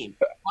on the team.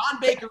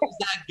 Ron Baker is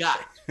that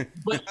guy.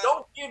 But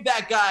don't give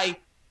that guy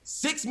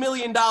 $6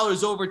 million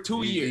over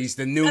 2 years. He's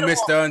the new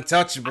Mr.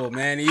 Untouchable,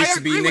 man. He used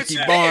to be Nicky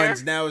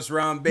Barnes. Now it's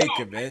Ron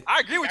Baker, man.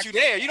 I agree with you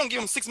there. You don't give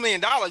him $6 million.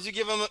 You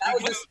give him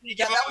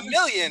 $1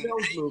 million.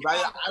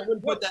 I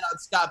wouldn't put that on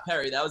Scott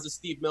Perry. That was a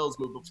Steve Mills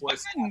move before.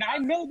 Was it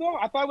 $9 million though?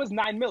 I thought it was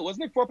 $9 million.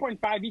 Wasn't it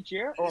 4.5 each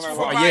year? Yeah,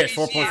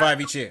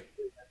 4.5 each year.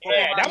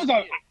 Yeah, that was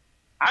a.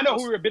 I know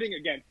who we were bidding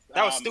against.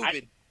 That was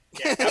stupid.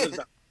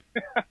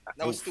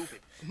 That was stupid.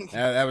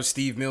 That was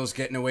Steve Mills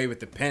getting away with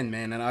the pen,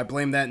 man, and I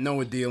blame that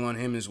Noah deal on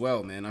him as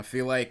well, man. I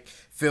feel like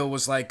Phil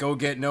was like, "Go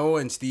get Noah,"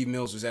 and Steve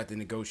Mills was at the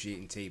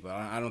negotiating table.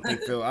 I don't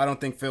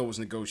think Phil was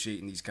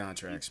negotiating these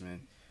contracts,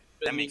 man.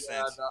 That makes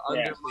sense.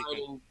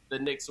 Undermining the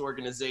Knicks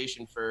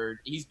organization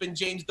he's been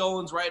James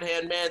Dolan's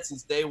right-hand man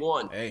since day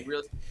one. Hey.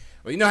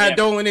 Well, you know how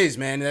Dolan is,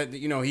 man. That,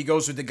 you know, he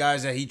goes with the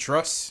guys that he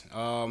trusts,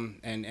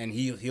 and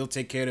he'll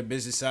take care of the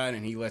business side,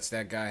 and he lets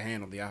that guy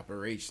handle the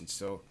operations.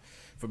 So,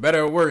 for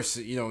better or worse,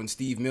 you know, in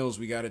Steve Mills,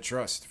 we got to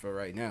trust for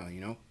right now, you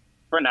know?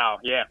 For now,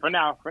 yeah. For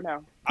now.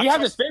 He has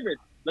his favorite.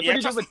 Look what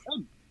he did with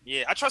him.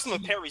 Yeah, I trust him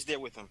if Perry's there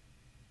with him.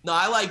 No,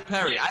 I like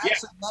Perry. I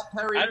actually met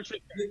Perry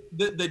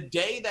the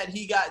day that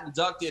he got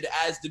inducted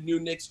as the new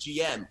Knicks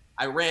GM.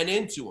 I ran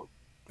into him.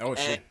 Oh,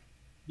 shit.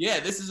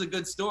 Yeah, this is a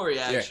good story,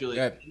 actually.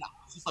 Yeah,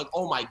 I was just like,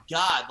 oh, my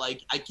God.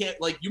 Like, I can't –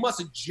 like, you must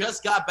have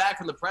just got back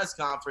from the press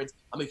conference.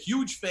 I'm a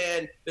huge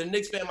fan. Been a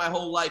Knicks fan my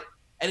whole life.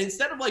 And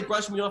instead of, like,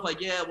 brushing me off,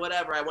 like, yeah,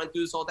 whatever, I went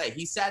through this all day,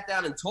 he sat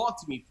down and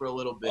talked to me for a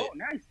little bit. Oh,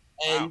 nice.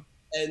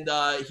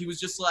 And he was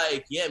just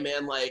like, yeah,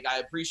 man, like, I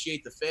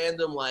appreciate the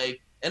fandom. Like,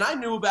 and I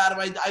knew about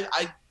him.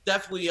 I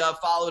definitely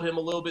followed him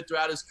a little bit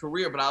throughout his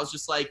career. But I was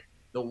just like,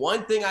 the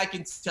one thing I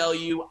can tell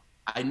you,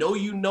 I know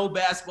you know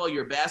basketball.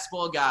 You're a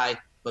basketball guy.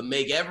 But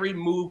make every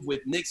move with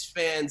Knicks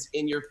fans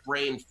in your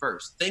brain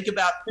first. Think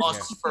about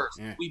us first.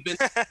 Yeah. We've been.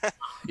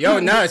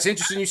 It's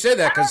interesting you said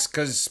that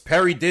because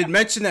Perry did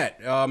mention that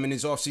in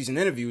his offseason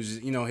interviews.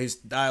 You know, his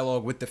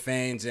dialogue with the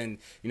fans and,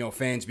 you know,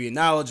 fans being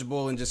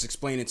knowledgeable and just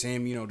explaining to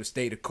him, you know, to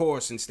stay the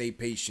course and stay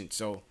patient.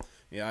 So,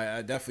 yeah,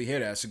 I definitely hear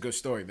that. It's a good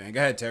story, man.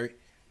 Go ahead, Terry.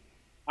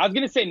 I was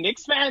going to say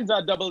Knicks fans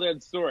are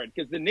double-edged sword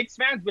because the Knicks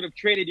fans would have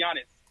traded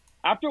Giannis.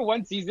 After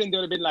one season, they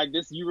would have been like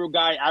this Euro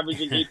guy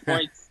averaging 8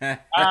 points.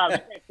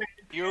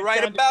 You're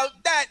right about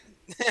that.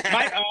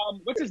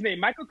 What's his name?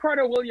 Michael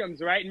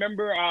Carter-Williams, right?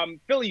 Remember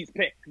Philly's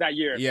pick that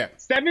year? Yeah.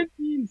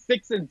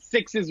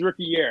 17-6-6 his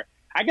rookie year.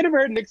 I could have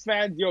heard Knicks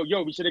fans,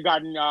 yo, we should have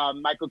gotten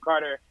Michael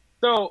Carter.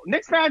 So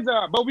Knicks fans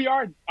but we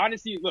are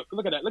honestly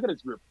look at that. Look at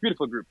this group.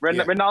 Beautiful group.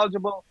 We're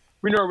knowledgeable.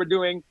 We know what we're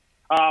doing.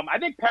 I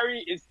think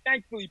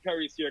thankfully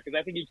Perry's here because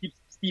I think he keeps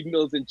Steve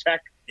Mills in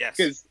check. Yes.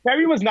 Because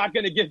Perry was not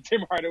going to give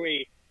Tim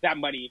Hardaway that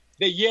money.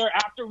 The year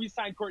after we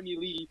signed Courtney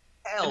Lee,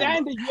 and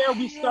then the year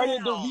we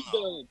started the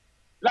rebuild.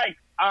 Like,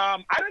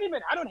 I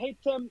don't hate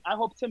Tim. I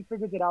hope Tim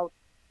figures it out.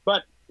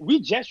 But we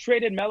just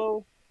traded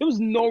Melo. There was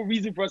no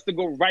reason for us to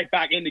go right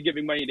back into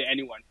giving money to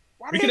anyone.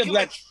 We could have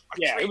let.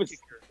 Yeah, it was.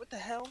 What the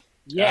hell?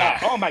 Yeah.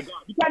 Oh my God.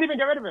 You can't even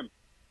get rid of him.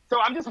 So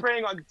I'm just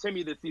praying on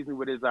Timmy this season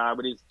with his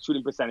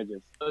shooting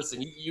percentages.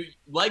 Listen, you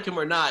like him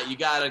or not, you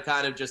gotta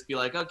kind of just be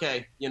like,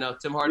 okay,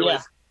 Tim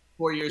Hardaway's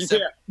 4 years,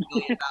 $72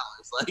 million.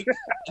 Like,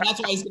 and that's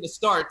why he's gonna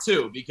start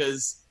too,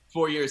 because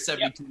 4 years,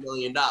 $72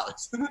 million.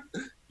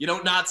 You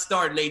don't not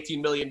start an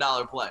 $18 million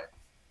player.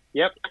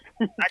 Yep.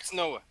 Ask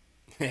Noah.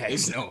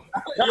 Noah.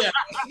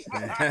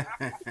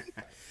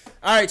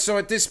 All right. So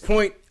at this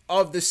point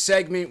of the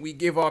segment, we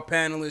give our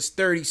panelists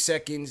 30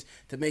 seconds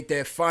to make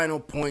their final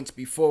points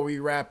before we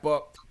wrap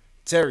up.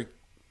 Terry.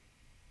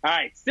 All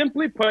right.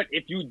 Simply put,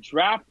 if you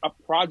draft a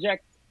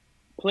project,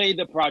 play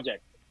the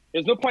project.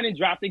 There's no point in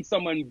drafting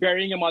someone,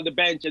 burying him on the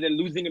bench, and then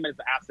losing him as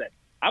an asset.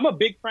 I'm a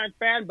big Frank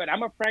fan, but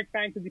I'm a Frank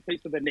fan because he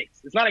plays for the Knicks.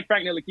 It's not like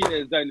Frank Ntilikina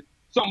has done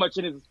so much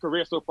in his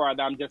career so far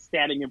that I'm just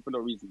standing him for no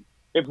reason.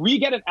 If we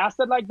get an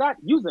asset like that,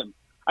 use him.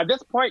 At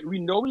this point, we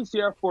know he's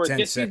here for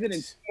this season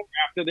and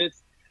after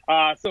this.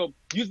 So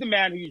use the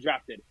man who you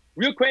drafted.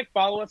 Real quick,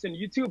 follow us on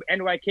YouTube,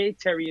 NYK,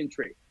 Terry and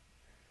Trey.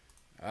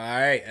 All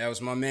right, that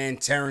was my man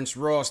Terrence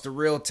Ross, the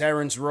real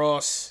Terrence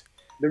Ross.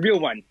 The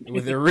real one.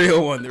 With the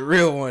real one, the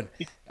real one.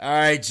 All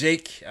right,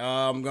 Jake,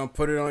 I'm going to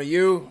put it on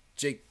you.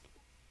 Jake.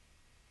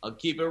 I'll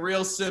keep it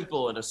real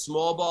simple. In a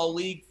small ball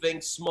league,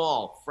 think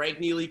small. Frank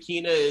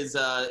Ntilikina is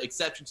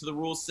exception to the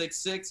rule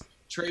 6'6".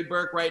 Trey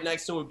Burke right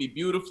next to him would be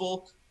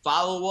beautiful.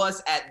 Follow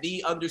us at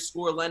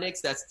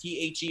 _Lennox. That's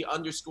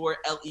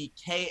THE_LEKNICKS.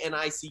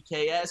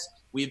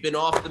 We've been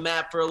off the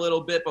map for a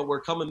little bit, but we're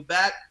coming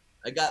back.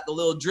 I got the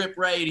little drip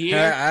right here.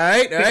 All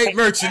right.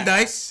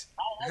 Merchandise.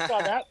 I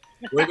saw that.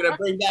 We're going to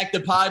bring back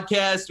the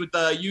podcast with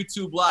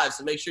YouTube Live,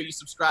 so make sure you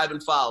subscribe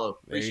and follow.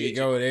 Appreciate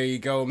you. There you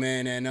go,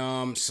 man.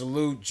 And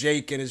salute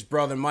Jake and his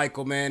brother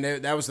Michael, man.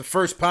 That was the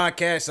first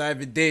podcast I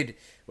ever did.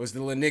 Was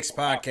the Knicks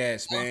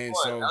podcast, man.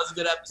 So that was a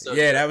good episode.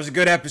 Yeah, that was a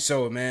good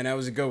episode, man. That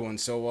was a good one.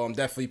 So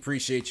definitely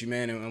appreciate you,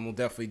 man, and we'll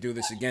definitely do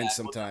this again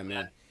sometime,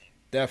 man.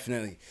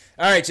 Definitely.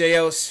 All right, Jay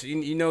Ellis,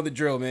 you know the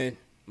drill, man.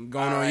 I'm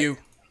going on you.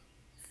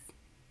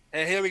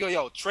 And here we go,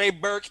 yo. Trey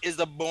Burke is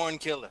the born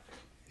killer.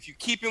 If you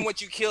keep him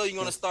what you kill, you're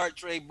gonna start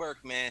Trey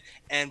Burke, man.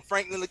 And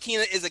Frank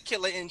Ntilikina is a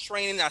killer in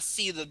training. I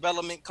see the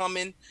development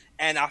coming,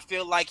 and I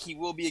feel like he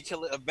will be a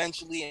killer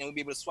eventually, and we'll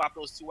be able to swap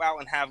those two out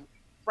and have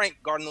Frank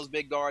guarding those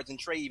big guards and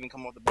Trey even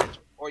come off the bench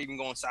or even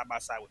going side by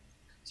side with him.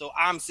 So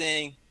I'm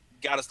saying you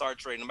got to start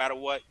Trey. No matter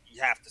what,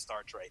 you have to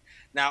start Trey.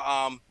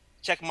 Now,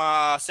 check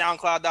my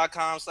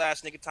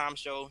SoundCloud.com/NickOfTime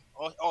Show.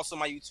 Also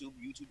my YouTube,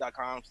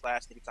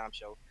 YouTube.com/NickOfTime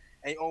Show.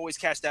 And you always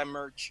catch that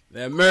merch.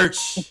 That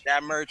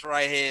merch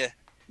right here.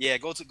 Yeah,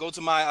 go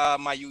to my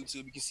my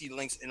YouTube. You can see the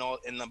links in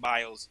the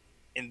bios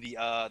in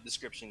the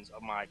descriptions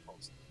of my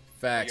post.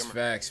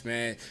 Facts,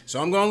 man.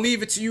 So I'm going to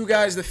leave it to you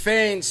guys, the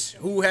fans.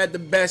 Who had the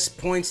best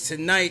points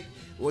tonight?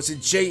 Was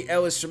it Jay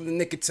Ellis from the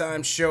Nick of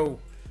Time Show?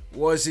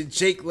 Was it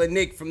Jake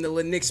Lenick from the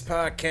Lenix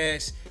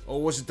podcast?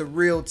 Or was it the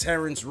real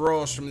Terrence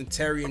Ross from the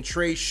Terry and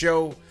Trey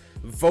Show?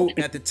 Vote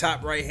at the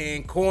top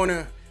right-hand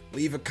corner.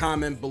 Leave a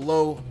comment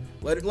below.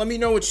 Let me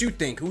know what you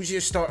think. Who's your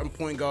starting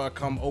point guard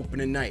come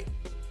opening night?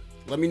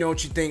 Let me know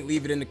what you think.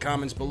 Leave it in the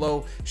comments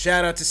below.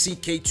 Shout out to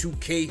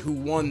CK2K who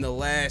won the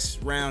last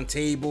round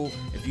table.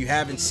 If you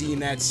haven't seen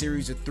that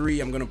series of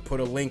 3, I'm going to put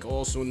a link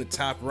also in the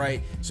top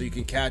right so you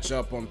can catch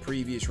up on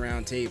previous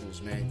round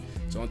tables, man.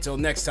 So until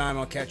next time,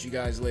 I'll catch you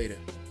guys later.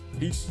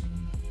 Peace.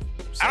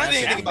 I don't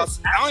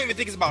even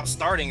think it's about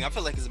starting. I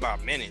feel like it's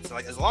about minutes.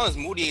 Like as long as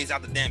Mudiay is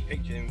out the damn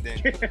picture, then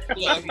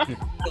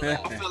I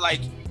feel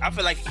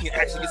like he can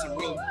actually get some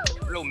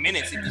real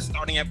minutes if he's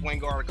starting at point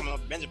guard or coming off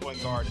the bench at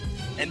point guard.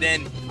 And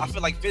then I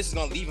feel like Fizz is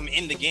gonna leave him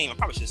in the game. I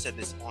probably should have said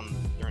this on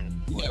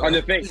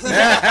the face.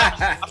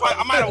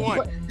 I might have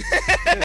won.